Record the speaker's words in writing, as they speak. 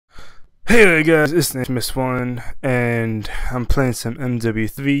Hey there guys, it's mw3 and I'm playing some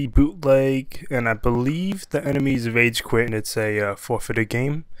mw3 bootleg, and I believe the enemies rage quit and it's a forfeited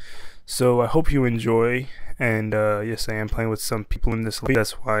game. So I hope you enjoy, and yes, I am playing with some people in this league,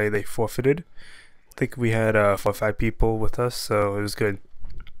 that's why they forfeited. I think we had 4 or 5 people with us, so it was good.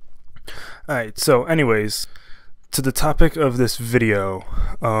 Alright, so anyways, to the topic of this video.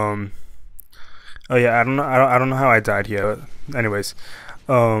 Oh yeah, I don't know how I died here, but anyways,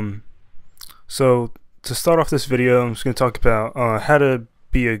 so to start off this video, I'm just going to talk about how to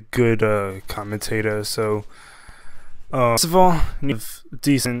be a good commentator. So first of all, you need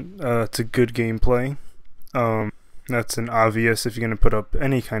decent to good gameplay. That's an obvious if you're going to put up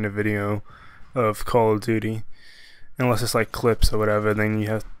any kind of video of Call of Duty, unless it's like clips or whatever. Then you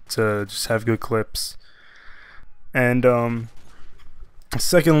have to just have good clips. And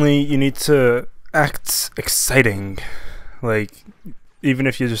secondly, you need to act exciting. Like, even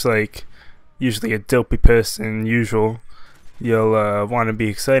if you're just like usually a dopey person, you'll want to be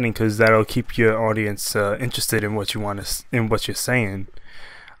exciting, because that'll keep your audience interested in what you're saying.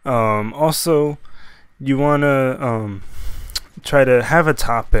 Also, you want to try to have a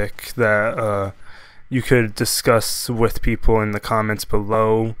topic that you could discuss with people in the comments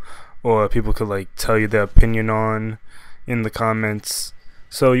below, or people could like tell you their opinion on in the comments.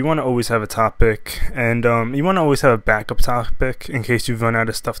 So you want to always have a topic, and you want to always have a backup topic in case you run out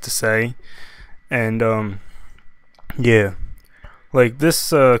of stuff to say. And yeah, like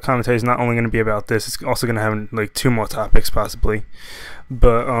this commentary is not only going to be about this, it's also going to have like 2 more topics possibly.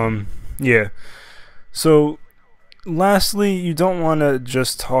 But yeah, so lastly, you don't want to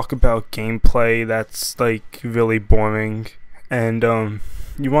just talk about gameplay. That's like really boring. And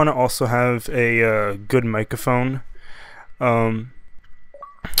you want to also have a good microphone, or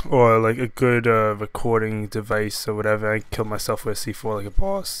like a good recording device or whatever. I killed myself with a C4 like a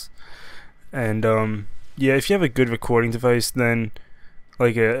boss. And yeah, if you have a good recording device, then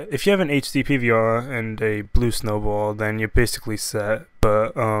like if you have an HD PVR and a blue snowball, then you're basically set.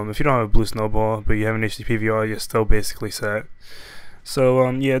 But if you don't have a blue snowball but you have an HD PVR, you're still basically set. So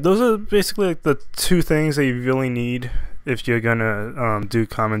yeah, those are basically like the 2 things that you really need if you're gonna do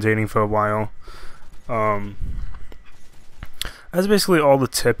commentating for a while. That's basically all the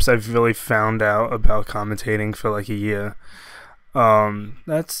tips I've really found out about commentating for like a year.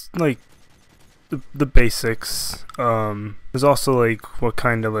 That's like the basics. There's also like what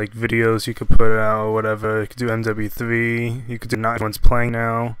kind of like videos you could put out or whatever. You could do mw3, you could do not everyone's playing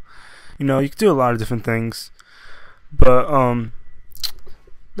now. You know, you could do a lot of different things. But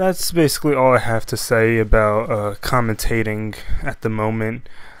that's basically all I have to say about commentating at the moment.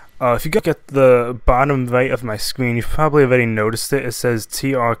 If you look at the bottom right of my screen, you've probably already noticed it. It says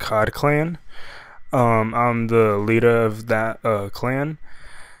TR COD Clan. I'm the leader of that clan,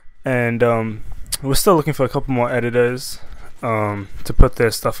 and we're still looking for a couple more editors to put their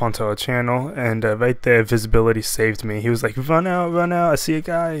stuff onto our channel. And right there, visibility saved me. He was like, run out, I see a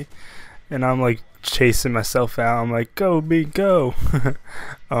guy. And I'm like chasing myself out. I'm like, go B, go.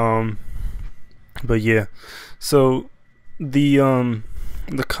 But yeah, so the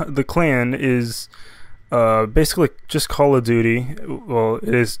clan is basically just Call of Duty. Well,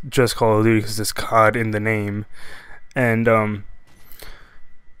 it is just Call of Duty because there's COD in the name. And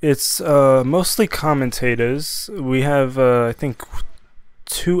it's mostly commentators. We have I think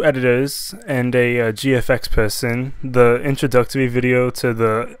 2 editors and a GFX person. The introductory video to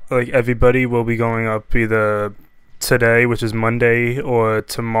the everybody will be going up either today, which is Monday, or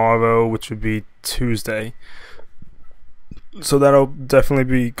tomorrow, which would be Tuesday. So that'll definitely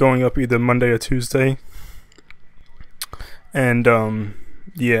be going up either Monday or Tuesday. And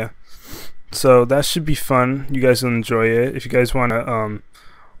yeah, so that should be fun. You guys will enjoy it. If you guys want to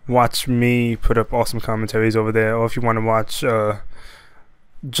watch me put up awesome commentaries over there, or if you want to watch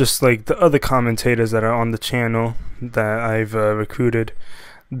just like the other commentators that are on the channel that I've recruited,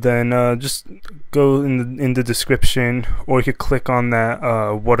 then just go in the description, or you could click on that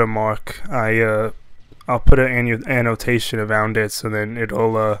watermark. I'll put an annotation around it, so then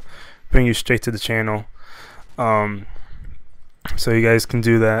it'll bring you straight to the channel. So you guys can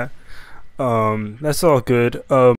do that. That's all good.